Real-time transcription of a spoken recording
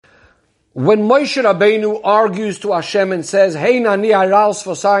When Moshe Rabbeinu argues to Hashem and says, Hey nani aral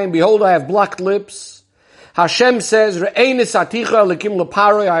sfosayim, behold, I have blocked lips, Hashem says, Re'enis aticha lekim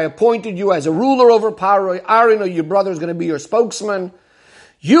leparoi, I appointed you as a ruler over Paroi. Aaron, your brother, is going to be your spokesman.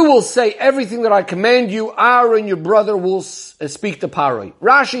 You will say everything that I command you. Aaron, your brother, will speak to Paroi.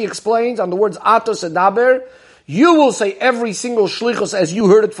 Rashi explains on the words atos edaber, you will say every single shlichus as you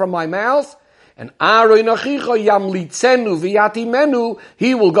heard it from my mouth. And Aaron achicha yamlitzenu v'yatimenu,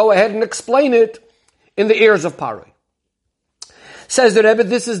 he will go ahead and explain it in the ears of Paroi. Says the Rebbe,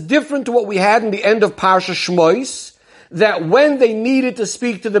 this is different to what we had in the end of Parsha Shmois, that when they needed to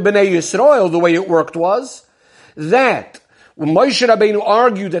speak to the Bnei Yisrael, the way it worked was, that when Moshe Rabbeinu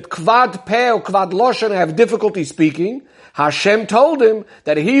argued that Kvad Peh or Kvad Loshen have difficulty speaking, Hashem told him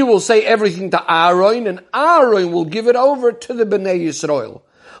that he will say everything to Aaron, and Aaron will give it over to the Bnei Yisrael.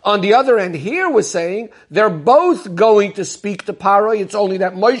 On the other hand, here we're saying they're both going to speak to Paroi. It's only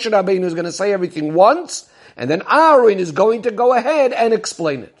that Moshe Rabbeinu is going to say everything once, and then Aaron is going to go ahead and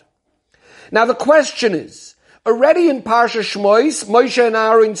explain it. Now the question is, already in Parsha Shmois, Moshe and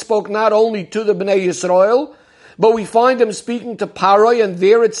Aaron spoke not only to the Bnei Yisrael, but we find them speaking to Paroi, and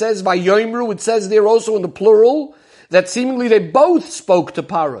there it says, Vayomru, it says there also in the plural, that seemingly they both spoke to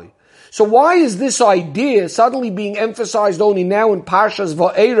Paroi. So why is this idea suddenly being emphasized only now in Parshas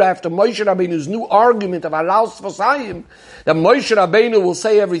Va'era after Moshe Rabbeinu's new argument of Aral Sfosayim, that Moshe Rabbeinu will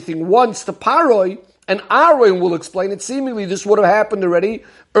say everything once to Paroi, and Aaron will explain it? Seemingly this would have happened already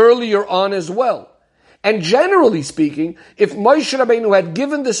earlier on as well. And generally speaking, if Moshe Rabbeinu had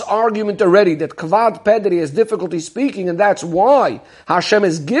given this argument already that Kvad Pedri has difficulty speaking, and that's why Hashem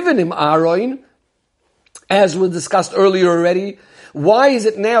has given him Aaron, as we discussed earlier already, why is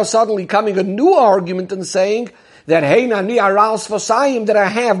it now suddenly coming a new argument and saying that Hey nani aral sfosayim, that I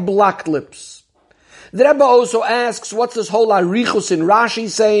have blocked lips? The Rebbe also asks, what's this whole arichus in Rashi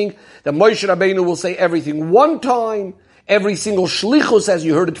saying that Moshe Rabbeinu will say everything one time, every single shlichus as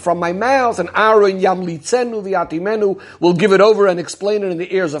you heard it from my mouth, and Aaron yamlitzenu v'yatimenu will give it over and explain it in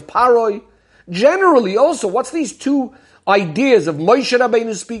the ears of Paroi? Generally also, what's these two ideas of Moshe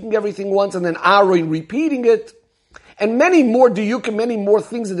Rabbeinu speaking everything once and then Aaron repeating it? And many more diukim, many more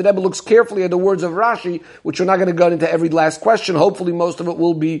things that the Rebbe looks carefully at the words of Rashi, which we're not going to go into every last question. Hopefully most of it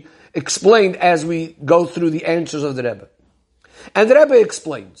will be explained as we go through the answers of the Rebbe. And the Rebbe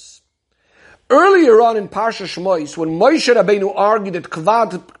explains, earlier on in Parsha Shmois, when Moshe Rabbeinu argued that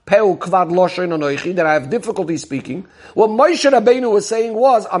Kvad Peu Kvad Loshen Anoichi, that I have difficulty speaking, what Moshe Rabbeinu was saying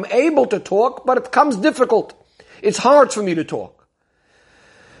was, I'm able to talk, but it comes difficult. It's hard for me to talk.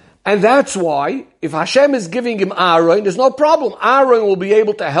 And that's why, if Hashem is giving him Aaron, there's no problem. Aaron will be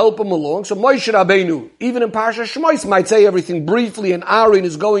able to help him along. So Moshe Rabbeinu, even in Parsha Shmois, might say everything briefly, and Aaron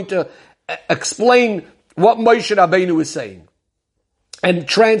is going to explain what Moshe Rabbeinu is saying, and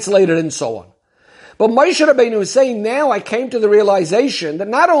translate it and so on. But Moshe Rabbeinu is saying, now I came to the realization that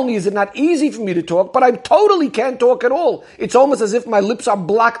not only is it not easy for me to talk, but I totally can't talk at all. It's almost as if my lips are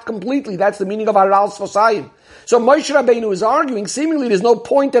blocked completely. That's the meaning of Aral Sfosayim. So Moshe Rabbeinu is arguing, seemingly there's no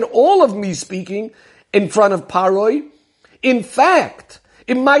point at all of me speaking in front of Paroi. In fact,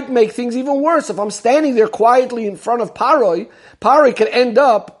 it might make things even worse. If I'm standing there quietly in front of Paroi, Paroi could end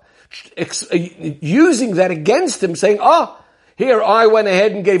up using that against him, saying, here I went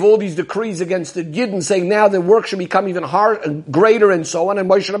ahead and gave all these decrees against the Yidden, saying now the work should become even greater and so on, and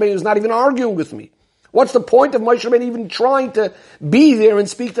Moshe Rabbeinu is not even arguing with me. What's the point of Moshe Rabbeinu even trying to be there and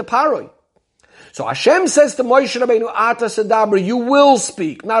speak to Paroi? So Hashem says to Moshe Rabbeinu, Ata Sedabra, you will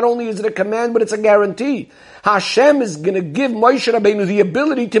speak. Not only is it a command, but it's a guarantee. Hashem is going to give Moshe Rabbeinu the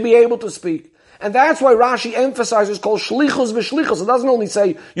ability to be able to speak. And that's why Rashi emphasizes called shlichus v'shlichus. It doesn't only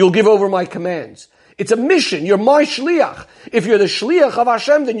say, you'll give over my commands. It's a mission. You're my shliach. If you're the shliach of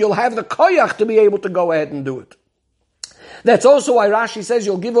Hashem, then you'll have the koyach to be able to go ahead and do it. That's also why Rashi says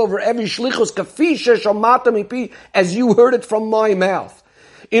you'll give over every shlichus kafi sheshamata mipi, as you heard it from my mouth.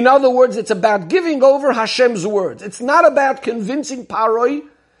 In other words, it's about giving over Hashem's words. It's not about convincing Paroi.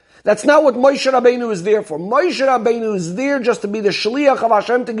 That's not what Moshe Rabbeinu is there for. Moshe Rabbeinu is there just to be the shliach of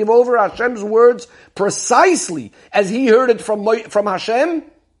Hashem, to give over Hashem's words precisely as he heard it from Hashem.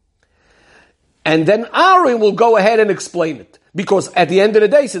 And then Aaron will go ahead and explain it. Because at the end of the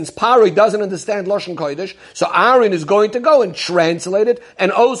day, since Paroi doesn't understand Lashon Kodesh, so Aaron is going to go and translate it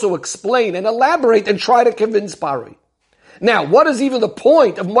and also explain and elaborate and try to convince Paroi. Now, what is even the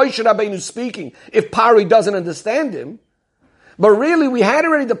point of Moshe Rabbeinu speaking if Paroi doesn't understand him? But really, we had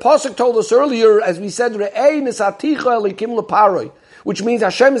already, the Pasuk told us earlier, as we said, Re'ei nisaticha elikim leParoi, which means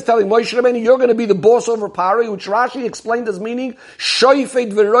Hashem is telling Moshe Rabbeinu, you're going to be the boss over Paroi, which Rashi explained as meaning,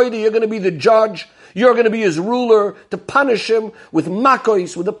 Shoifet v'roide, you're going to be the judge, You're going to be his ruler to punish him with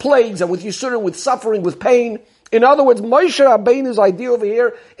makos, with the plagues, and with yisurim, with suffering, with pain. In other words, Moshe Rabbeinu's idea over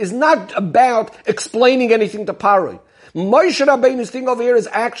here is not about explaining anything to Paroi. Moshe Rabbeinu's thing over here is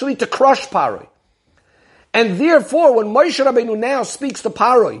actually to crush Paroi. And therefore, when Moshe Rabbeinu now speaks to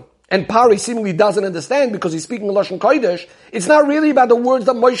Paroi, and Paroi seemingly doesn't understand because he's speaking Lashon Kodesh, it's not really about the words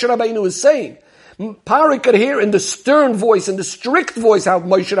that Moshe Rabbeinu is saying. Paroi could hear in the stern voice, in the strict voice how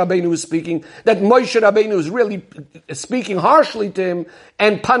Moshe Rabbeinu is speaking, that Moshe Rabbeinu is really speaking harshly to him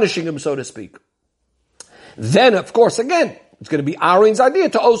and punishing him, so to speak. Then, of course, again, it's going to be Aaron's idea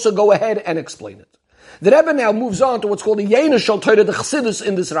to also go ahead and explain it. The Rebbe now moves on to what's called the Yena Shel Torah, the Chassidus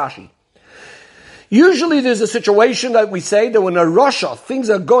in this Rashi. Usually there's a situation that we say that when a Rasha, things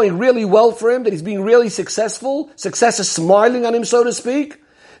are going really well for him, that he's being really successful, success is smiling on him, so to speak,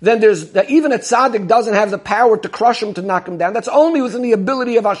 then there's, that even a tzaddik doesn't have the power to crush him, to knock him down. That's only within the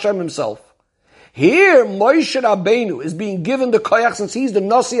ability of Hashem himself. Here, Moshe Rabbeinu is being given the koyach, since he's the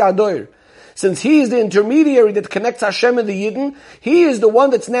Nasi Adoir, since he is the intermediary that connects Hashem and the Yidden, he is the one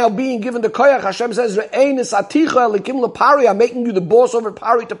that's now being given the koyach. Hashem says, Re'enis aticha elikim lepari, I'm making you the boss over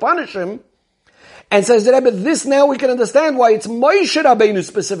Pari to punish him. And says the Rebbe, this now we can understand why it's Moshe Rabbeinu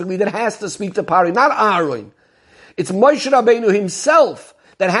specifically that has to speak to Pari, not Aaron. It's Moshe Rabbeinu himself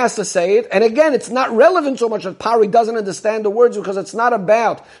that has to say it. And again, it's not relevant so much that Pari doesn't understand the words, because it's not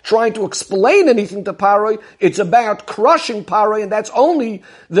about trying to explain anything to Pari. It's about crushing Pari, and that's only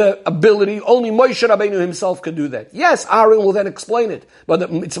the ability, only Moshe Rabbeinu himself can do that. Yes, Aaron will then explain it, but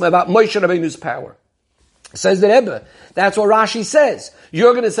it's about Moshe Rabbeinu's power. Says the Rebbe, that's what Rashi says.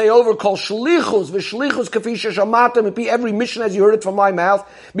 You're going to say over kol shlichus v'shlichus kafi sheshamatem, repeat every mission as you heard it from my mouth,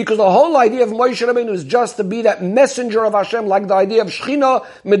 because the whole idea of Moshe Rabbeinu is just to be that messenger of Hashem, like the idea of Shechina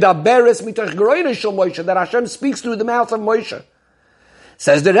medaberes mitach groine shel Moshe, that Hashem speaks through the mouth of Moshe.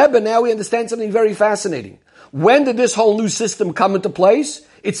 Says the Rebbe, now we understand something very fascinating. When did this whole new system come into place?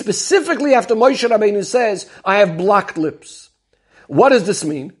 It's specifically after Moshe Rabbeinu says, I have blocked lips. What does this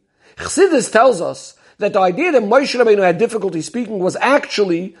mean? Chassidus tells us that the idea that Moshe Rabbeinu had difficulty speaking was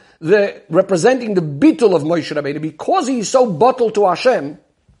actually representing the bittul of Moshe Rabbeinu. Because he's so bottled to Hashem,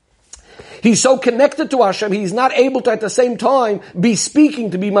 he's so connected to Hashem, he's not able to at the same time be speaking,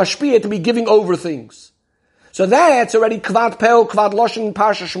 to be mashpiyah, to be giving over things. So that's already kvad pe'el, kvad loshen in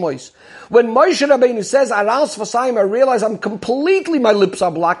Parsha Shmois. When Moshe Rabbeinu says, Aras Vasayim, I realize my lips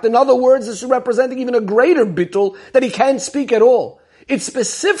are blocked. In other words, this is representing even a greater bittul, that he can't speak at all. It's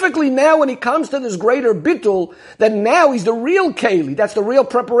specifically now when he comes to this greater bittul that now he's the real keli. That's the real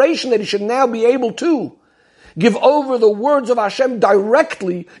preparation that he should now be able to give over the words of Hashem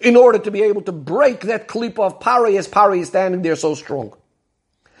directly in order to be able to break that klipa of Pari as Pari is standing there so strong.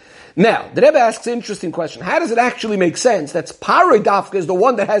 Now, the Rebbe asks an interesting question. How does it actually make sense that Pari Dafka is the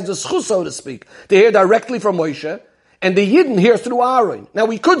one that has the schus, so to speak, to hear directly from Moshe, and the Yidden hears through Aaron? Now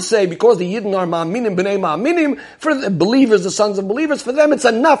we could say, because the Yidden are Ma'aminim, B'nai Ma'aminim, for the believers, the sons of believers, for them it's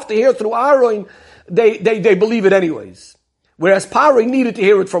enough to hear through Aaron, they believe it anyways. Whereas Pari needed to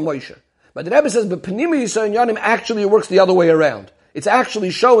hear it from Moshe. But the Rebbe says, but Pnimi Yisrael Yanim actually works the other way around. It's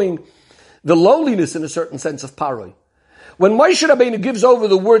actually showing the lowliness in a certain sense of Pari. When Moshe Rabbeinu gives over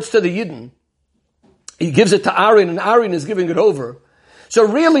the words to the Yidden, he gives it to Aaron, and Aaron is giving it over. So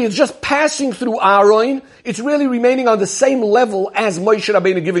really, it's just passing through Aaron. It's really remaining on the same level as Moshe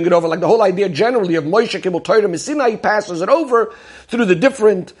Rabbeinu giving it over. Like the whole idea generally of Moshe Kibul Torah Sinai, he passes it over through the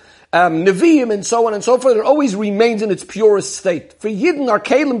different Nevi'im and so on and so forth. It always remains in its purest state. For Yidden or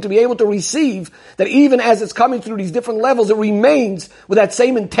Kalim to be able to receive that even as it's coming through these different levels, it remains with that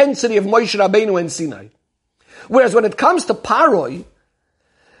same intensity of Moshe Rabbeinu and Sinai. Whereas when it comes to Paroi,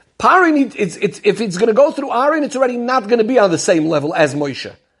 if it's going to go through Aaron, it's already not going to be on the same level as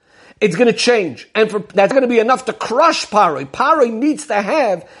Moshe. It's going to change. And that's going to be enough to crush Paroi. Paroi needs to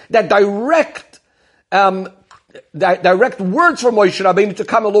have that direct words from Moshe Rabbeinu to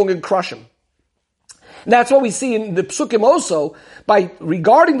come along and crush him. And that's what we see in the Psukim also, by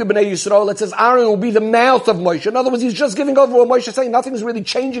regarding the Bnei Yisrael, it says Aaron will be the mouth of Moshe. In other words, he's just giving over what Moshe is saying. Nothing is really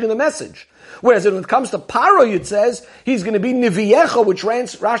changing in the message. Whereas when it comes to Paroi, it says he's going to be Niviecha, which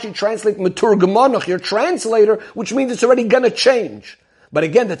Rashi translates Meturgemanach, your translator, which means it's already going to change. But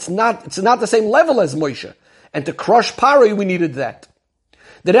again, it's not the same level as Moshe. And to crush Paroi, we needed that.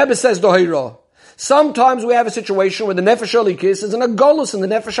 The Rebbe says, Dohira, sometimes we have a situation where the Nefesh Elikis is in a golus in the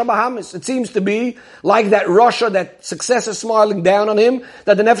Nefesh HaBahamis. It seems to be like that Rasha, that success is smiling down on him,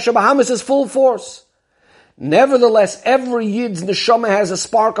 that the Nefesh HaBahamis is full force. Nevertheless, every Yid's neshama has a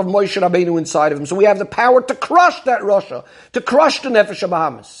spark of Moshe Rabbeinu inside of him. So we have the power to crush that Rasha, to crush the Nefesh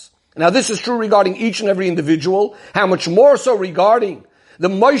HaBahamis. Now this is true regarding each and every individual. How much more so regarding The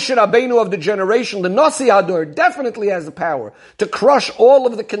Moshe Rabbeinu of the generation, the Nasi Hador, definitely has the power to crush all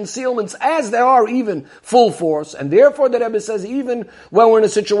of the concealments as they are, even full force. And therefore the Rebbe says, even when we're in a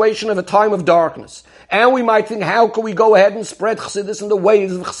situation of a time of darkness, and we might think, how can we go ahead and spread Chassidus in the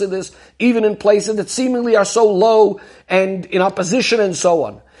ways of Chassidus, even in places that seemingly are so low and in opposition and so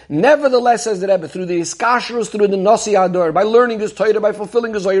on. Nevertheless, says the Rebbe, through the Iskashrus, through the Nasi Hador, by learning his Torah, by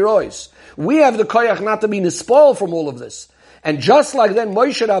fulfilling his Oirois, we have the koyach not to be nispal from all of this. And just like then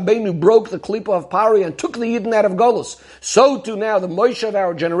Moshe Rabbeinu broke the Klippa of Pari and took the Yidden out of Golus, so too now the Moshe of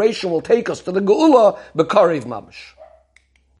our generation will take us to the Geula B'Karev Mamash.